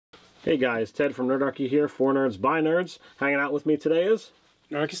Hey guys, Ted from Nerdarchy here, for Nerds by Nerds. Hanging out with me today is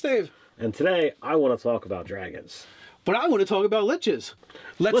Orcus Dave. And today I want to talk about dragons. But I want to talk about liches.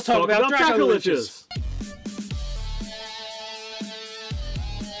 Let's talk about Dracoliches.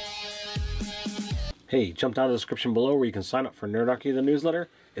 Hey, jump down to the description below where you can sign up for Nerdarchy, the newsletter.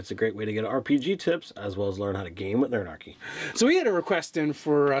 It's a great way to get RPG tips as well as learn how to game with Nerdarchy. So we had a request in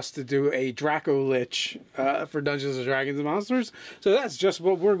for us to do a Dracolich for Dungeons & Dragons and Monsters. So that's just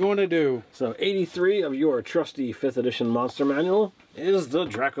what we're going to do. So 83 of your trusty 5th edition monster manual is the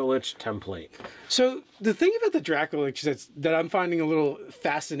Dracolich template. So the thing about the Dracolich that I'm finding a little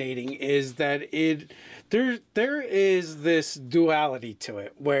fascinating is that there is this duality to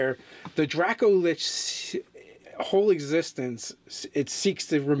it where the Dracolich whole existence, it seeks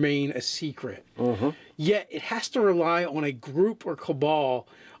to remain a secret. Yet it has to rely on a group or cabal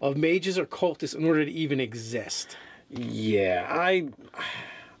of mages or cultists in order to even exist. Yeah, I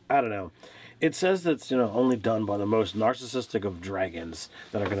don't know. It says that's, only done by the most narcissistic of dragons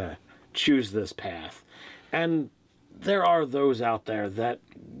that are going to choose this path. And there are those out there that,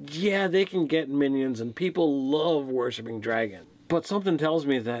 yeah, they can get minions and people love worshiping dragons. But something tells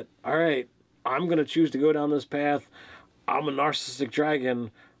me that, all right, I'm going to choose to go down this path. I'm a narcissistic dragon.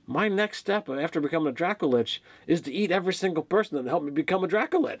 My next step after becoming a Dracolich is to eat every single person that helped me become a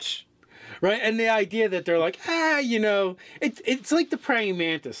Dracolich. Right, and the idea that they're like, it's like the praying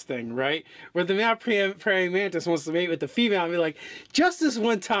mantis thing, right? Where the male praying mantis wants to mate with the female and be like, just this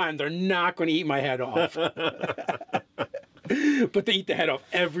one time, they're not going to eat my head off. But they eat the head off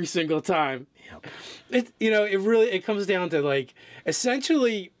every single time. Yep. It comes down to, like,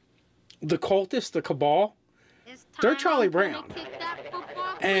 essentially the cultists, the cabal, they're Charlie Brown.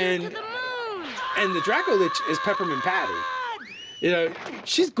 And the Dracolich is Peppermint Patty.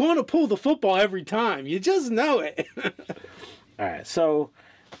 She's going to pull the football every time. You just know it. All right, so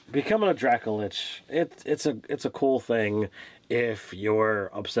becoming a Dracolich, it's a cool thing if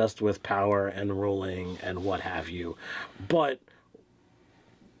you're obsessed with power and ruling and what have you. But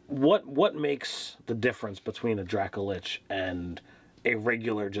what makes the difference between a Dracolich and a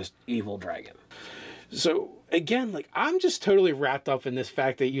regular just evil dragon? So again, like, I'm just totally wrapped up in this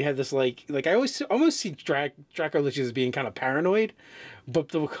fact that you have this like I almost see Dracoliches as being kind of paranoid, but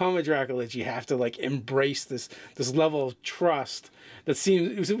to become a Dracolich, you have to like embrace this level of trust that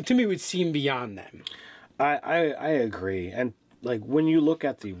to me would seem beyond them. I agree, and like when you look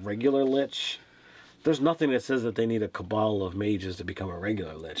at the regular Lich, there's nothing that says that they need a cabal of mages to become a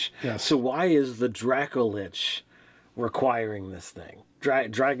regular Lich. Yes. So why is the Dracolich requiring this thing?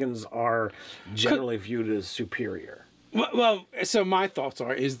 Dragons are generally viewed as superior. Well, so my thoughts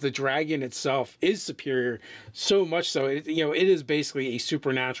is the dragon itself is superior, so much so it is basically a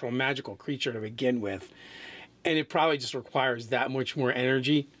supernatural magical creature to begin with, and it probably just requires that much more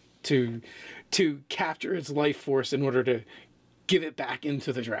energy to capture its life force in order to give it back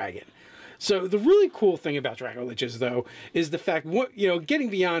into the dragon. So the really cool thing about Dracoliches, though, is the fact, getting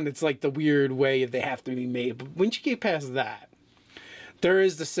beyond it's like the weird way they have to be made. But once you get past that, there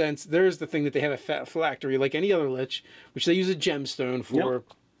is the thing that they have a phylactery like any other Lich, which they use a gemstone for. Yep.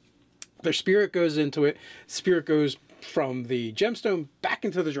 Their spirit goes into it. Spirit goes from the gemstone back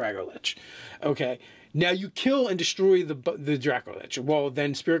into the Dracolich. Okay. Now you kill and destroy the Dracolich. Well,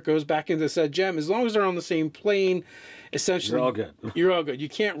 then spirit goes back into said gem. As long as they're on the same plane, essentially, you're all good. You're all good. You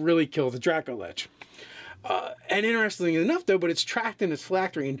can't really kill the Dracolich. And interestingly enough, though, but it's trapped in its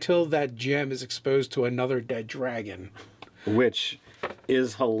phylactery until that gem is exposed to another dead dragon. Which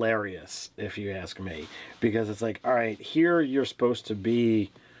is hilarious, if you ask me. Because it's like, all right, here you're supposed to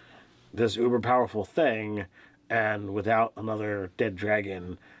be this uber powerful thing, and without another dead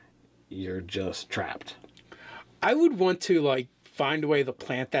dragon, you're just trapped. I would want to like find a way to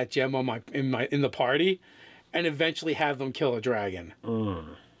plant that gem in the party, and eventually have them kill a dragon.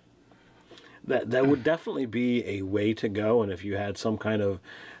 That would definitely be a way to go. And if you had some kind of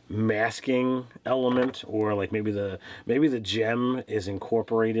masking element, or like maybe the gem is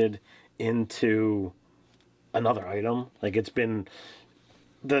incorporated into another item, like it's been.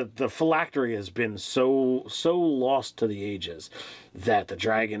 The phylactery has been so lost to the ages that the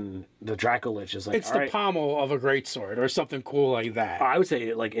Dracolich is like, it's the pommel of a greatsword or something cool like that. I would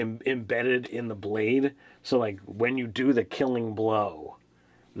say like embedded in the blade. So like when you do the killing blow,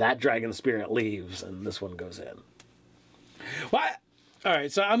 that dragon spirit leaves and this one goes in. Well, all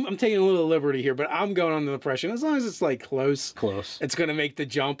right, so I'm taking a little liberty here, but I'm going on the impression as long as it's like close, it's going to make the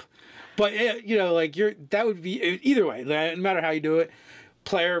jump. But that would be either way. No matter how you do it.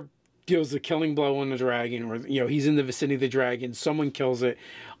 Player deals the killing blow on the dragon, or he's in the vicinity of the dragon, someone kills it,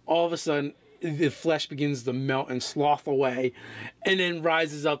 all of a sudden the flesh begins to melt and slough away, and then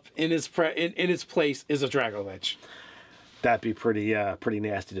rises up in its place is a Dracolich. That'd be pretty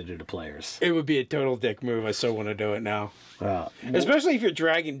nasty to do to players. It would be a total dick move. I so want to do it now. Especially if your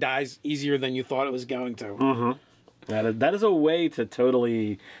dragon dies easier than you thought it was going to. Mm-hmm. That is a way to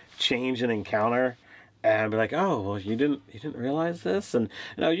totally change an encounter and be like, oh, well, you didn't realize this? And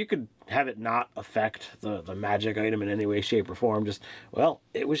you could have it not affect the magic item in any way, shape, or form. Just, well,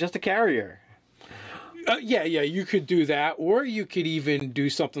 it was just a carrier. Yeah, you could do that, or you could even do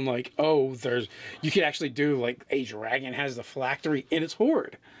something like, you could actually do like a dragon has the phylactery in its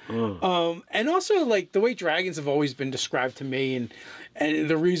hoard, and also like the way dragons have always been described to me, and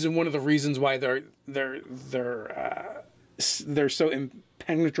one of the reasons why they're so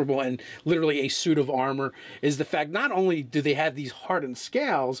impenetrable and literally a suit of armor is the fact not only do they have these hardened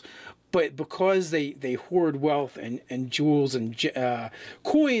scales, but because they hoard wealth and jewels and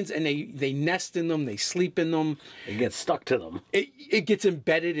coins, and they nest in them, they sleep in them. It gets stuck to them. It gets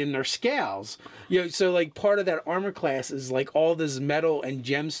embedded in their scales. So like part of that armor class is like all this metal and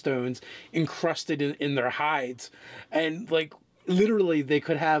gemstones encrusted in their hides. And like literally they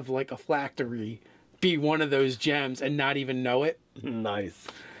could have like a phylactery be one of those gems and not even know it. Nice.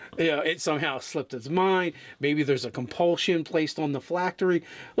 It somehow slipped its mind. Maybe there's a compulsion placed on the phylactery.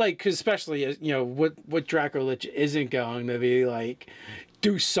 Like, cause especially, what Dracolich isn't going to be like,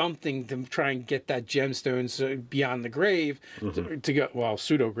 do something to try and get that gemstone beyond the grave to go, well,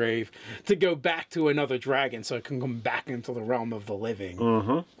 pseudo grave, to go back to another dragon so it can come back into the realm of the living,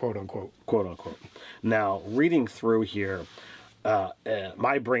 quote unquote. Quote unquote. Now, reading through here,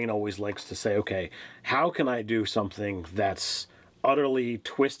 my brain always likes to say, okay, how can I do something that's utterly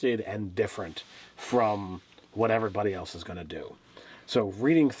twisted and different from what everybody else is going to do? So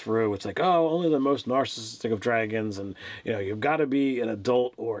reading through, it's like, oh, only the most narcissistic of dragons, and you've got to be an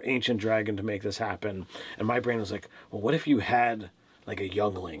adult or ancient dragon to make this happen. And my brain was like, well, what if you had like a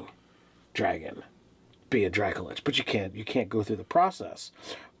youngling dragon be a Dracolich? But you can't go through the process.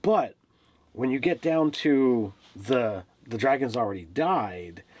 But when you get down to the dragon's already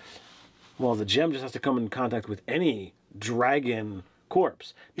died, well, the gem just has to come in contact with any dragon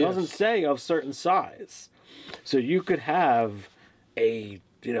corpse. Doesn't say of certain size. So you could have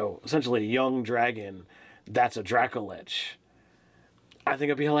essentially a young dragon that's a Dracolich. I think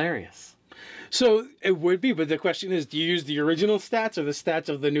it'd be hilarious. So it would be, but the question is, do you use the original stats or the stats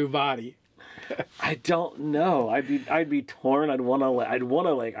of the new body? I don't know. I'd be torn. I'd want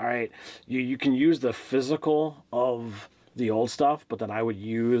to like, all right, you can use the physical of the old stuff, but then I would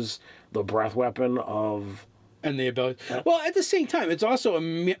use the breath weapon of... And the ability. Well, at the same time, it's also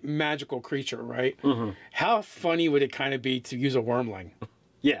a magical creature, right? How funny would it kind of be to use a wormling?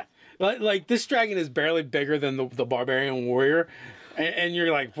 Yeah. Like this dragon is barely bigger than the barbarian warrior, and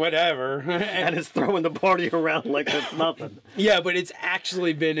you're like, whatever. And it's throwing the party around like it's nothing. Yeah, but it's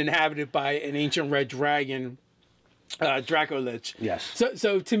actually been inhabited by an ancient red dragon, Dracolich. Yes.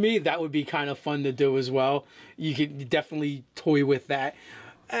 So to me, that would be kind of fun to do as well. You could definitely toy with that.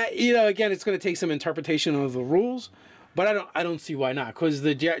 Again, it's going to take some interpretation of the rules, but I don't see why not. Because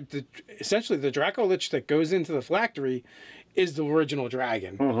essentially the Dracolich that goes into the phylactery is the original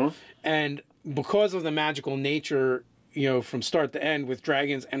dragon, and because of the magical nature, from start to end with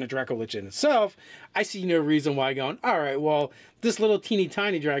dragons and a Dracolich in itself, I see no reason why going, all right, well, this little teeny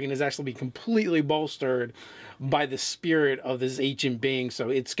tiny dragon is actually be completely bolstered by the spirit of this ancient being, so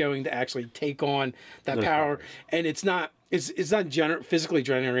it's going to actually take on that power, and it's not physically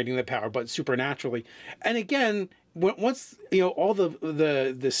generating the power, but supernaturally. And again, once all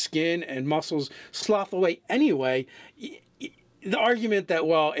the skin and muscles slough away anyway, the argument that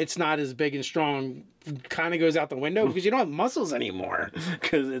it's not as big and strong kind of goes out the window because you don't have muscles anymore.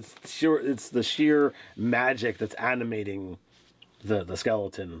 Because it's the sheer magic that's animating the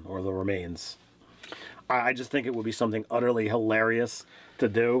skeleton or the remains. I just think it would be something utterly hilarious to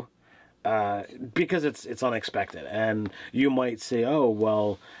do. Because it's unexpected, and you might say, oh,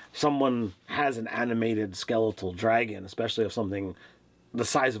 well, someone has an animated skeletal dragon, especially of something the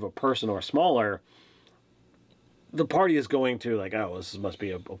size of a person or smaller. The party is going to like, oh, this must be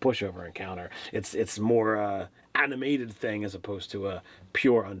a pushover encounter. It's more animated thing as opposed to a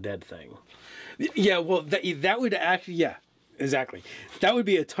pure undead thing. Yeah, well, that would actually, yeah, exactly. That would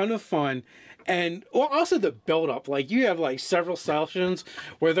be a ton of fun. And also the build up, like you have like several sessions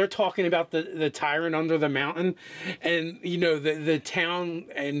where they're talking about the tyrant under the mountain, and the town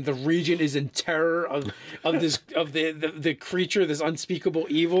and the region is in terror of the creature, this unspeakable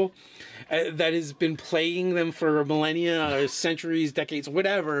evil that has been plaguing them for millennia, or centuries, decades,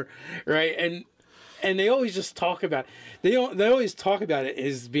 whatever, right? And they always just talk about they always talk about it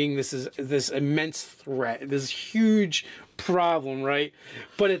as being this immense threat, this huge problem, right?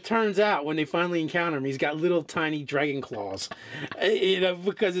 But it turns out when they finally encounter him, he's got little tiny dragon claws,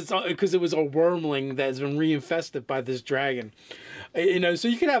 because it was a wormling that's been reinfested by this dragon, So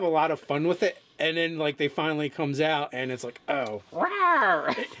you can have a lot of fun with it, and then like they finally comes out, and it's like, oh,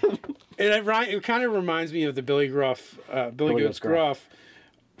 it kind of reminds me of the Billy Goat's Gruff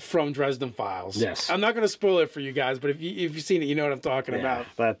from Dresden Files. Yes. I'm not going to spoil it for you guys, but if you've seen it, you know what I'm talking about.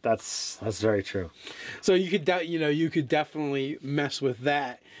 That's very true. So you could definitely mess with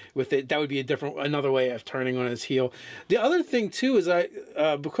that. With it, that would be another way of turning on his heel. The other thing too is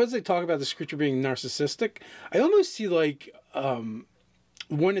because they talk about this creature being narcissistic, I almost see like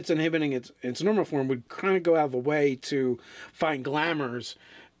when it's inhibiting its normal form, would kind of go out of the way to find glamours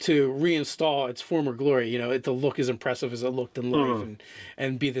to reinstall its former glory, to look as impressive as it looked in life,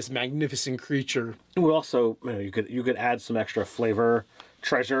 and be this magnificent creature. We also, you could add some extra flavor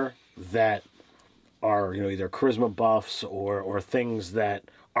treasure that are, either charisma buffs or things that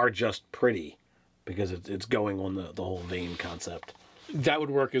are just pretty, because it's going on the whole vein concept. That would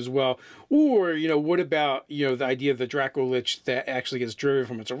work as well. Or, what about, the idea of the Dracolich that actually gets driven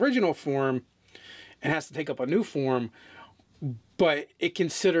from its original form and has to take up a new form, but it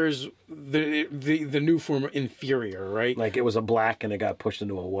considers the new form inferior, right? Like it was a black and it got pushed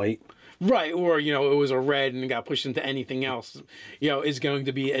into a white. Right, or, it was a red and it got pushed into anything else, is going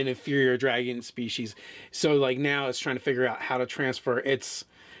to be an inferior dragon species. So, like, now it's trying to figure out how to transfer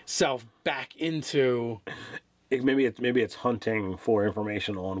itself back into... Maybe it's hunting for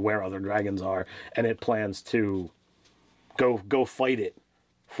information on where other dragons are, and it plans to go fight it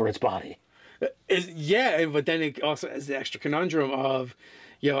for its body. Yeah, but then it also has the extra conundrum of,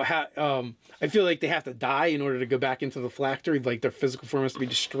 how I feel like they have to die in order to go back into the phylactery. Like their physical form has to be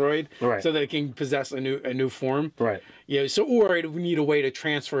destroyed, right, so that it can possess a new form. Right. Or it would need a way to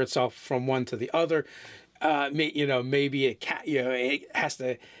transfer itself from one to the other. Maybe it has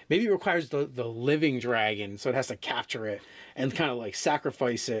to. Maybe it requires the living dragon, so it has to capture it and kind of like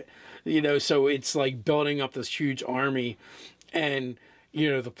sacrifice it. So it's like building up this huge army, and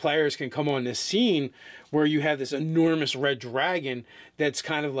the players can come on this scene where you have this enormous red dragon that's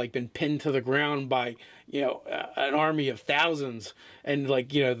kind of like been pinned to the ground by, an army of thousands. And like,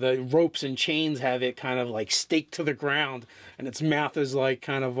 the ropes and chains have it kind of like staked to the ground, and its mouth is like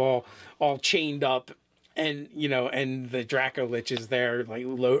kind of all chained up. And, and the Dracolich is there like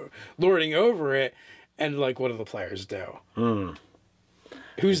lording over it. And like, what do the players do?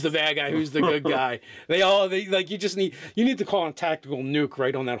 Who's the bad guy? Who's the good guy? You need to call a tactical nuke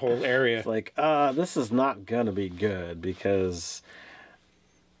right on that whole area. It's like, this is not gonna be good, because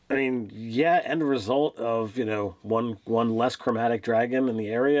end result of, one less chromatic dragon in the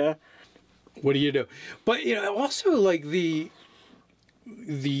area. What do you do? But also like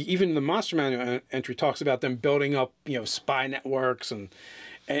even the monster manual entry talks about them building up, spy networks and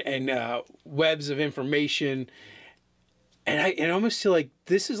webs of information. And I almost feel like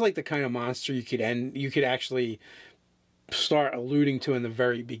this is like the kind of monster you could actually start alluding to in the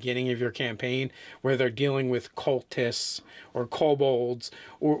very beginning of your campaign, where they're dealing with cultists or kobolds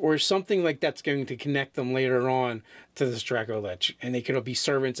or something like that's going to connect them later on to this Dracolich, and they could be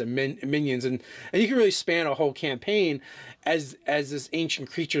servants and minions, and you can really span a whole campaign as this ancient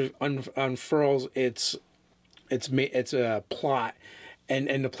creature unfurls its plot.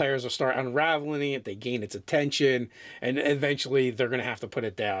 And the players will start unraveling it. They gain its attention, and eventually they're going to have to put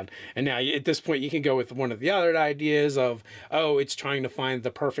it down. And now at this point, you can go with one of the other ideas of, it's trying to find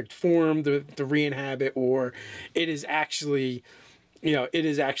the perfect form to re-inhabit, or it is actually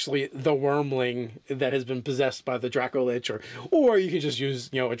the wormling that has been possessed by the Dracolich, or you can just use,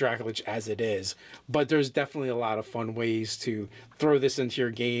 a Dracolich as it is. But there's definitely a lot of fun ways to throw this into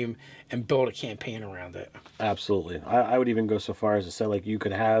your game and build a campaign around it. Absolutely. I would even go so far as to say, like, you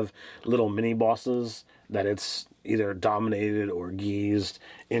could have little mini bosses that it's either dominated or geezed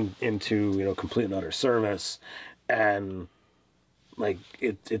into, complete and utter service. And like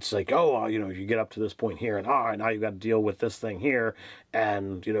it's like, you get up to this point here, and now you got to deal with this thing here,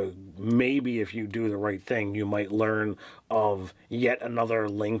 and maybe if you do the right thing, you might learn of yet another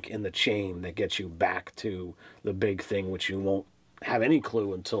link in the chain that gets you back to the big thing, which you won't have any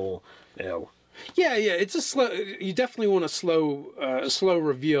clue until Yeah, it's a slow. You definitely want a slow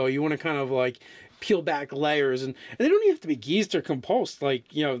reveal. You want to kind of like peel back layers, and they don't even have to be geezed or compulsed. Like,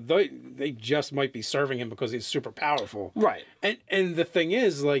 they just might be serving him because he's super powerful. Right. And the thing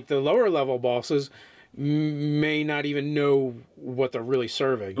is, like, the lower level bosses may not even know what they're really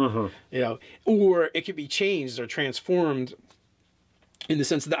serving. Or it could be changed or transformed in the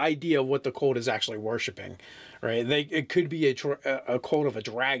sense of the idea of what the cult is actually worshiping, right? It could be a cult of a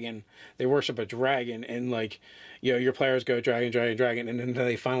dragon. They worship a dragon, and like, you know, your players go dragon, dragon, dragon, and then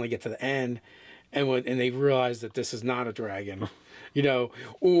they finally get to the end, and they realize that this is not a dragon, you know,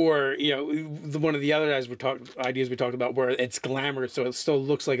 or you know, one of the other ideas we talked about where it's glamorous, so it still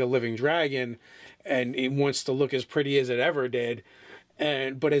looks like a living dragon, and it wants to look as pretty as it ever did,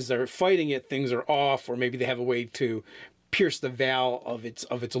 but as they're fighting it, things are off, or maybe they have a way to pierce the veil of its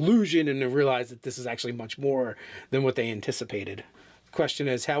illusion and to realize that this is actually much more than what they anticipated. The question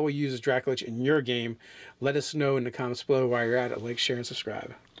is, how will you use Dracolich in your game? Let us know in the comments below. While you're at it, like, share, and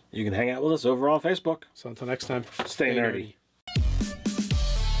subscribe. You can hang out with us over on Facebook. So until next time, stay nerdy.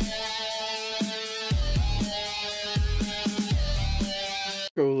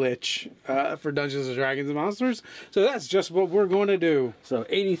 Dracolich for Dungeons and Dragons and Monsters. So that's just what we're going to do. So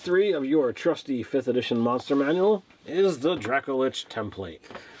 83 of your trusty 5th edition monster manual is the Dracolich template.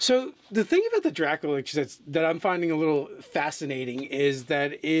 So the thing about the Dracolich that I'm finding a little fascinating is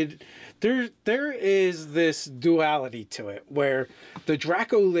that there is this duality to it where the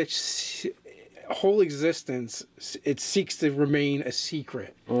Dracolich's whole existence, it seeks to remain a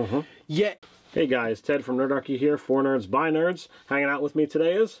secret. Yet, hey guys, Ted from Nerdarchy here, for nerds by nerds. Hanging out with me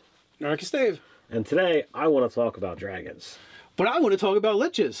today is Orcus Dave. And today I want to talk about dragons. But I want to talk about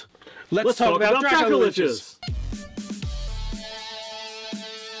liches. Let's talk about Dracoliches.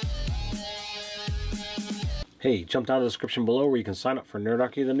 Hey, jump down to the description below where you can sign up for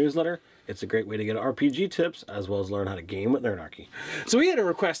Nerdarchy, the newsletter. It's a great way to get RPG tips as well as learn how to game with Nerdarchy. So we had a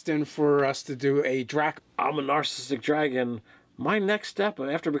request in for us to do a I'm a narcissistic dragon. My next step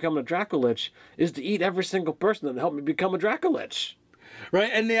after becoming a Dracolich is to eat every single person that helped me become a Dracolich. Right,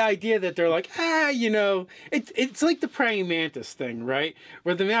 and the idea that they're like, you know, it's like the praying mantis thing, right?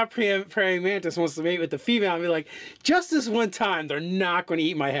 Where the male praying mantis wants to mate with the female and be like, just this one time, they're not going to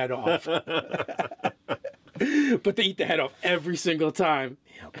eat my head off. But they eat the head off every single time.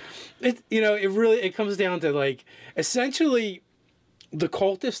 Yep. It comes down to, like, essentially the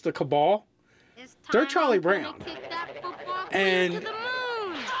cultists, the cabal, they're Charlie Brown. And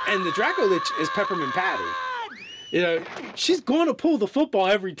the Dracolich is Peppermint Patty. You know, she's going to pull the football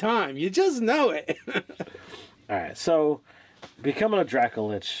every time. You just know it. All right, so becoming a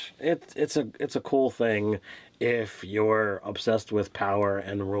Dracolich, it's a cool thing if you're obsessed with power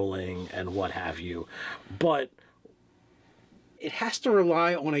and ruling and what have you. But it has to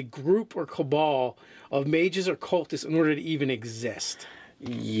rely on a group or cabal of mages or cultists in order to even exist.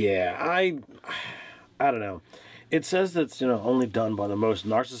 Yeah, I don't know. It says that's, you know, only done by the most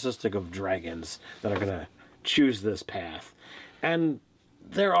narcissistic of dragons that are going to choose this path. And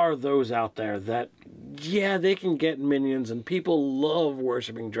there are those out there that, yeah, they can get minions and people love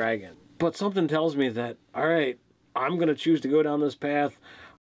worshiping dragons. But something tells me that, all right, I'm going to choose to go down this path.